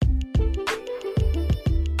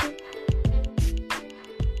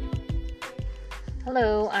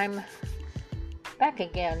Hello, I'm back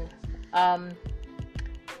again.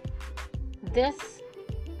 This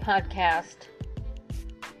podcast,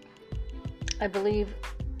 I believe,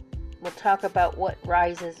 will talk about what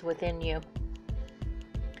rises within you.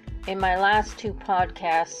 In my last two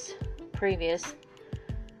podcasts previous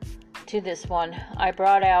to this one, I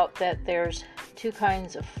brought out that there's two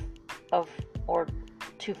kinds or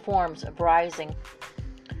two forms of rising.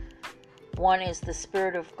 One is the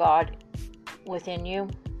Spirit of God within you,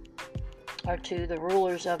 or to the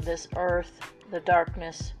rulers of this earth, the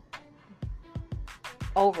darkness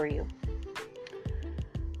over you.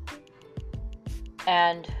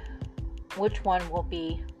 And which one will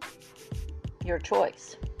be your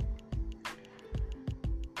choice?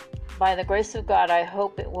 By the grace of God, I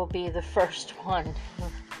hope it will be the first one.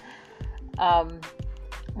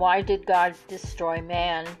 Why did God destroy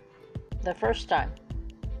man the first time?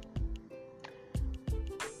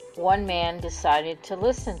 One man decided to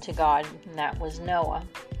listen to God, and that was Noah.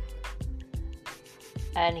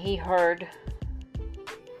 And he heard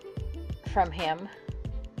from him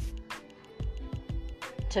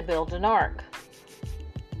to build an ark.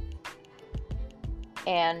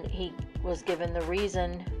 And he was given the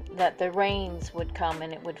reason that the rains would come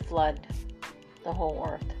and it would flood the whole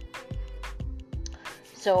earth.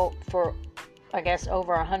 So for, I guess,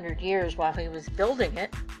 over 100 years while he was building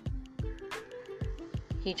it,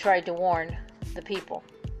 he tried to warn the people,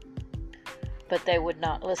 but they would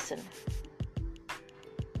not listen.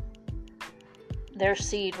 Their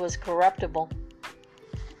seed was corruptible.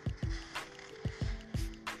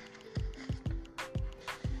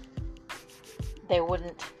 They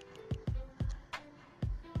wouldn't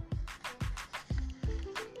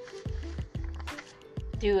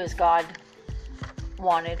do as God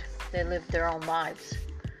wanted. They lived their own lives.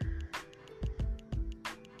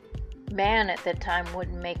 Man at that time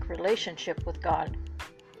wouldn't make relationship with God.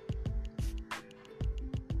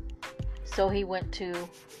 So he went to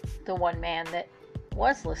the one man that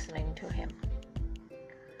was listening to him.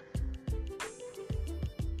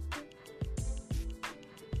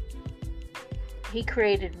 He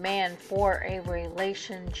created man for a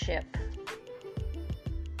relationship.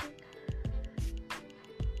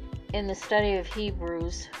 In the study of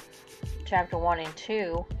Hebrews, chapter 1 and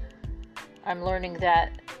 2, I'm learning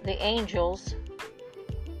that the angels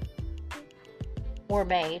were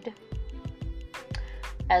made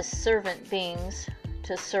as servant beings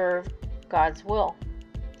to serve God's will,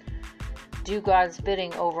 do God's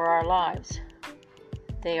bidding over our lives.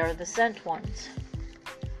 They are the sent ones.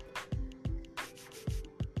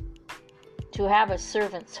 To have a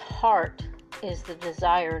servant's heart is the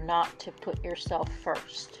desire not to put yourself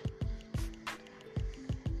first.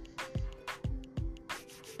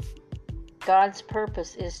 God's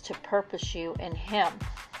purpose is to purpose you in Him.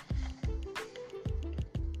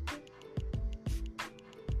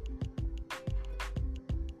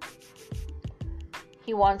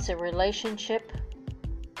 He wants a relationship,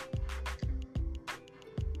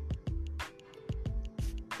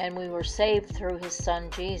 and we were saved through His Son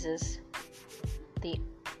Jesus, the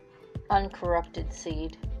uncorrupted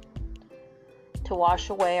seed, to wash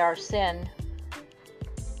away our sin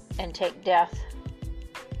and take death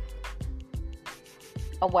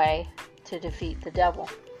away to defeat the devil,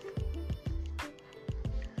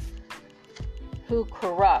 who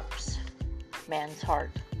corrupts man's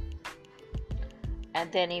heart.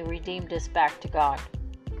 And then He redeemed us back to God,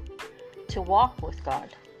 to walk with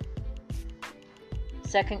God.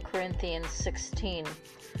 2 Corinthians 16,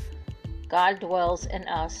 God dwells in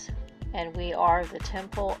us, and we are the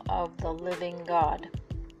temple of the living God.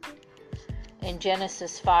 In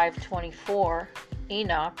Genesis 5:24,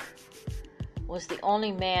 Enoch was the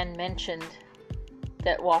only man mentioned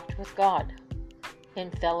that walked with God in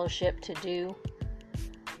fellowship to do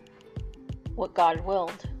what God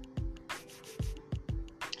willed.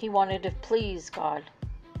 He wanted to please God.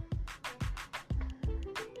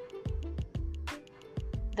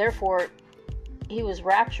 Therefore, he was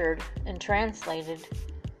raptured and translated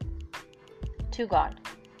to God.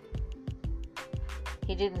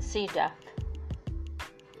 He didn't see death.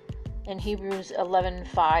 In Hebrews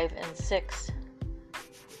 11:5 and 6,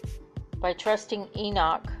 by trusting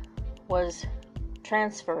Enoch was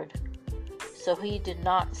transferred, so he did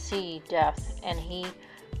not see death, and he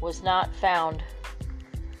was not found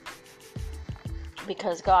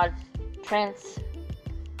because God translated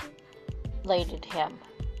him.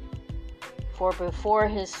 For before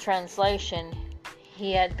his translation,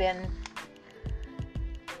 he had been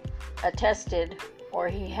attested, or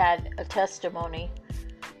he had a testimony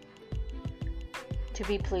to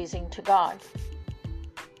be pleasing to God.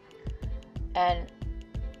 And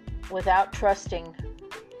without trusting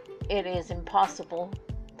it is impossible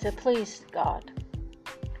to please God.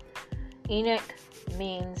 Enoch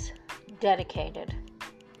means dedicated.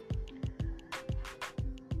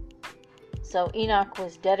 So Enoch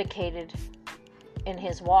was dedicated in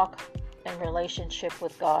his walk and relationship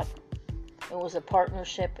with God. It was a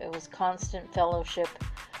partnership. It was constant fellowship.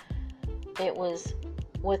 It was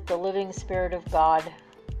with the living Spirit of God,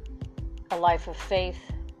 a life of faith,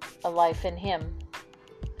 a life in Him.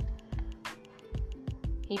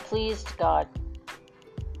 He pleased God.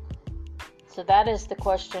 So that is the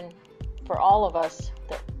question for all of us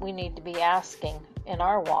that we need to be asking in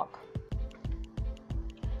our walk.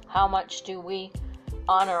 How much do we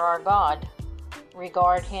honor our God,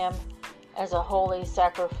 regard Him as a holy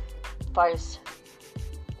sacrifice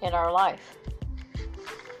in our life,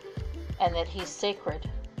 and that He's sacred?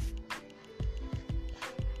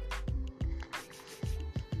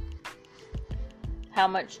 How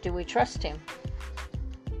much do we trust Him?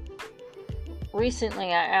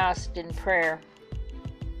 Recently I asked in prayer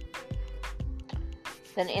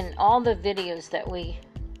that in all the videos that we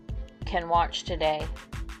can watch today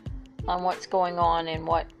on what's going on and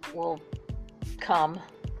what will come,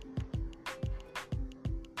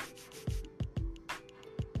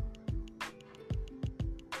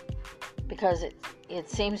 because it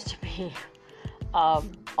seems to be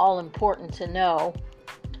all important to know.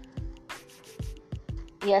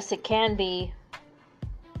 Yes, it can be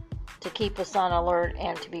to keep us on alert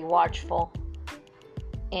and to be watchful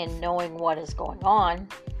in knowing what is going on,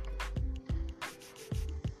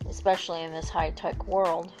 especially in this high-tech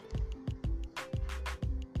world.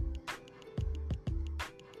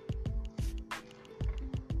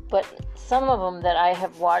 But some of them that I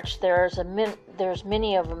have watched, there's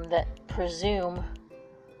many of them that presume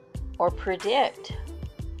or predict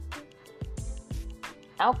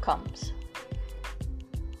outcomes.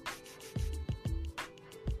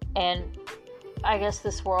 And I guess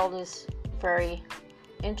this world is very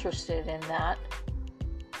interested in that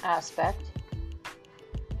aspect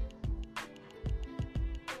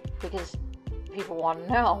because people want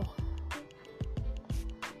to know.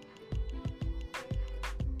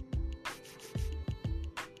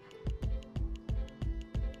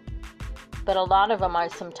 But a lot of them I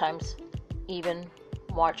sometimes even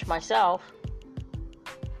watch myself.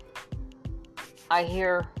 I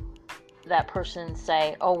hear that person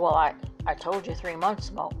say, oh, well, I told you 3 months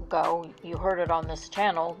ago, you heard it on this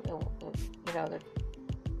channel, you know, the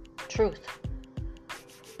truth.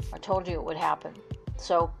 I told you it would happen.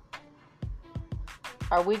 So,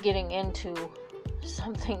 are we getting into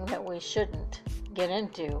something that we shouldn't get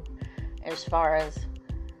into as far as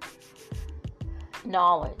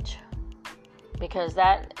knowledge? Because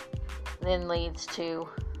that then leads to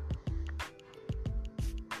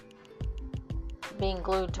being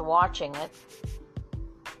glued to watching it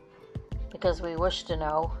because we wish to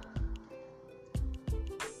know,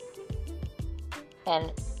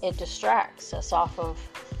 and it distracts us off of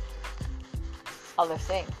other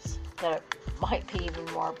things that might be even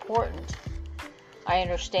more important. I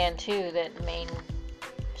understand too that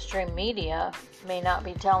mainstream media may not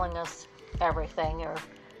be telling us everything or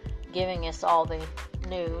giving us all the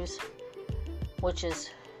news, which is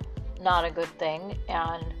not a good thing,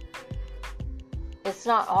 and it's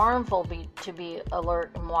not harmful to be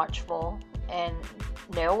alert and watchful and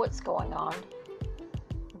know what's going on.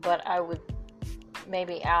 But I would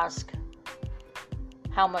maybe ask,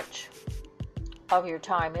 how much of your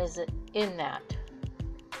time is it in that?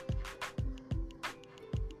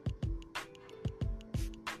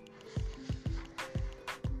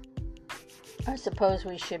 I suppose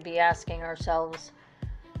we should be asking ourselves,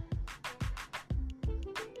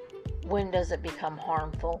 when does it become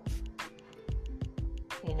harmful?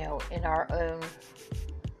 You know, in our own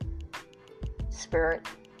spirit.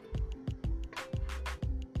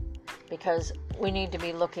 Because we need to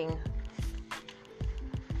be looking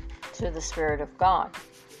to the Spirit of God.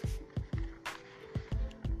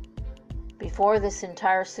 Before this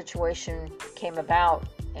entire situation came about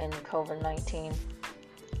in COVID-19,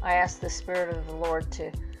 I asked the Spirit of the Lord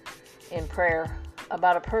in prayer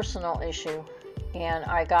about a personal issue, and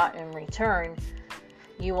I got in return,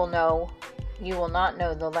 you will not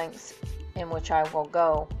know the lengths in which I will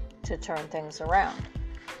go to turn things around.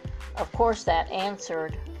 Of course, that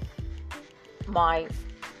answered my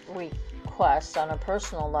request on a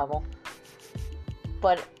personal level,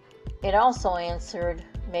 but it also answered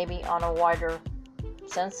maybe on a wider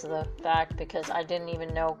sense of the fact, because I didn't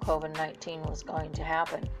even know COVID-19 was going to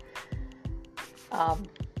happen.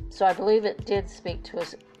 So I believe it did speak to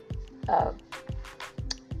us a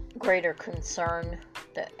greater concern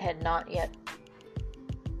that had not yet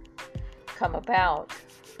come about,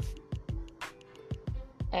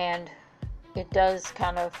 And it does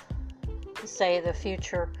kind of say the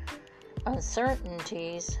future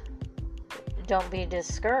uncertainties. Don't be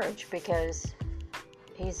discouraged, because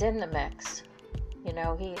he's in the mix.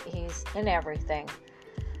 He's in everything.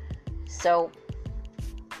 So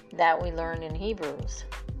that we learn in Hebrews.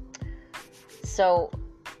 So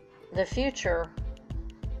the future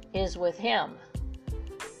is with him.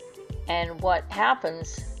 And what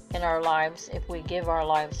happens in our lives, if we give our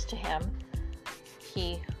lives to him,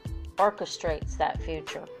 he orchestrates that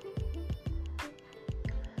future.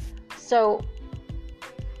 So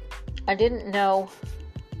I didn't know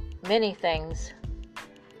many things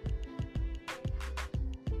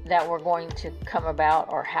that were going to come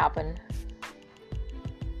about or happen,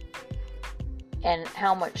 and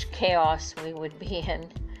how much chaos we would be in.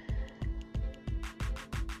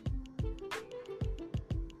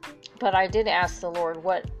 But I did ask the Lord,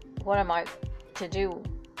 what am I to do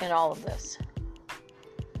in all of this?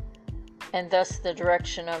 And thus the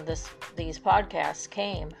direction of these podcasts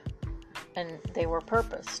came, and they were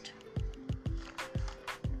purposed.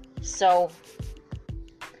 So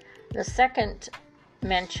the second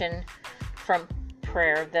mention from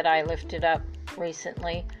prayer that I lifted up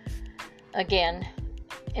recently, again,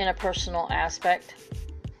 in a personal aspect,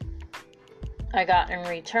 I got in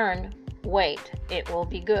return, wait, it will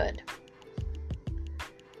be good.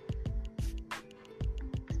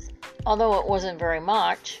 Although it wasn't very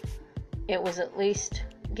much, it was at least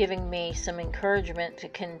giving me some encouragement to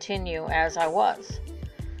continue as I was.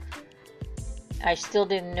 I still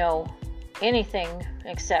didn't know anything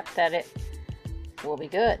except that it will be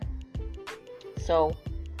good. So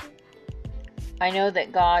I know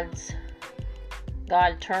that God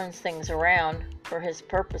turns things around for his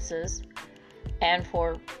purposes and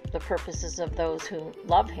for the purposes of those who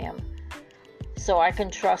love him. So I can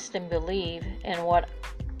trust and believe in what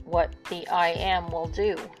the I am will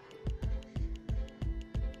do.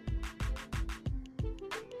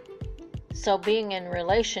 So being in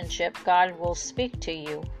relationship, God will speak to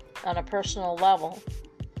you on a personal level.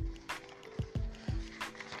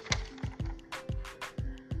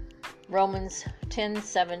 Romans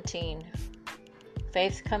 10:17.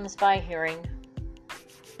 Faith comes by hearing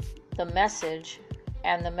the message,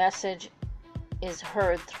 and the message is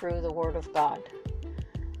heard through the Word of God.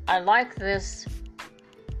 I like this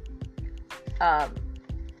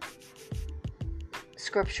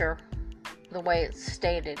scripture, the way it's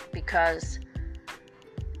stated, because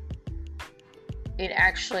it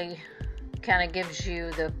actually kind of gives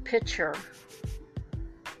you the picture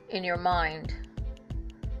in your mind,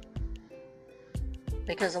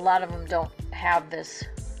 because a lot of them don't have this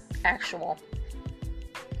actual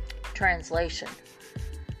translation,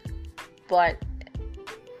 but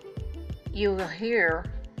you will hear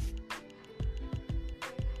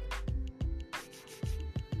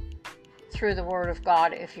through the Word of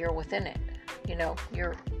God if you're within it.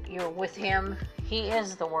 You're with him. He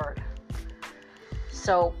is the Word.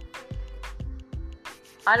 So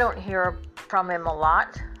I don't hear from him a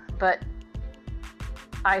lot, but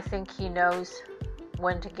I think he knows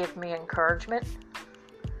when to give me encouragement.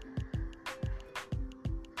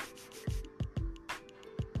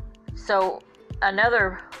 So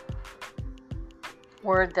another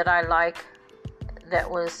word that I like that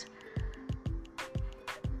was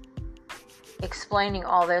explaining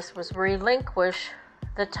all this was relinquish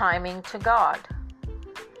the timing to God,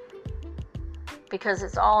 because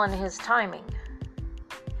it's all in his timing.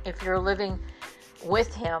 If you're living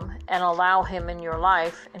with him and allow him in your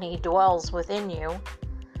life and he dwells within you,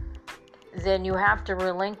 then you have to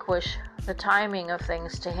relinquish the timing of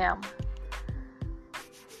things to him.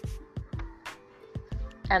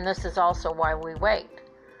 And this is also why we wait.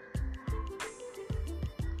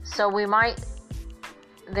 So we might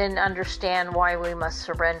then understand why we must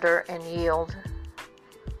surrender and yield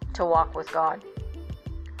to walk with God.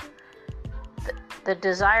 The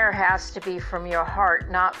desire has to be from your heart,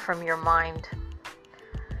 not from your mind.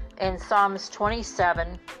 In Psalms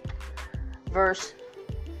 27, verse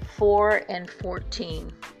 4 and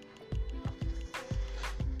 14,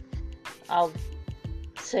 I'll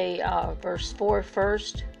say verse 4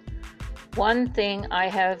 first. One thing I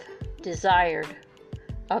have desired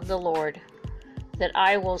of the Lord, that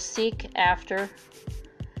I will seek after,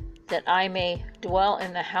 that I may dwell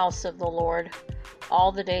in the house of the Lord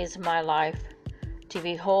all the days of my life, to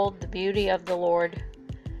behold the beauty of the Lord,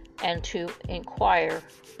 and to inquire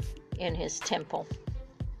in his temple.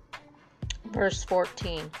 Verse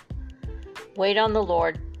 14. Wait on the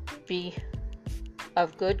Lord, be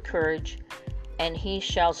of good courage, and he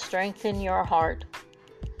shall strengthen your heart.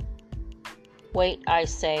 Wait, I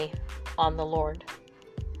say, on the Lord.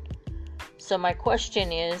 So my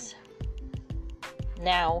question is,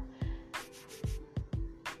 now,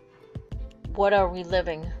 what are we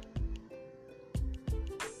living?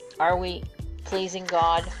 Are we pleasing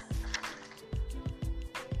God?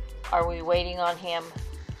 Are we waiting on Him?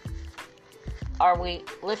 Are we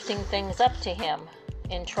lifting things up to Him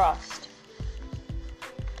in trust?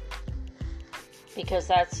 Because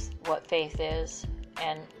that's what faith is,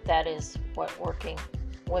 and that is what working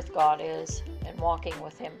with God is, and walking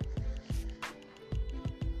with Him.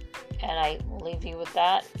 And I will leave you with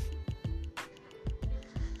that.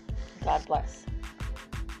 God bless.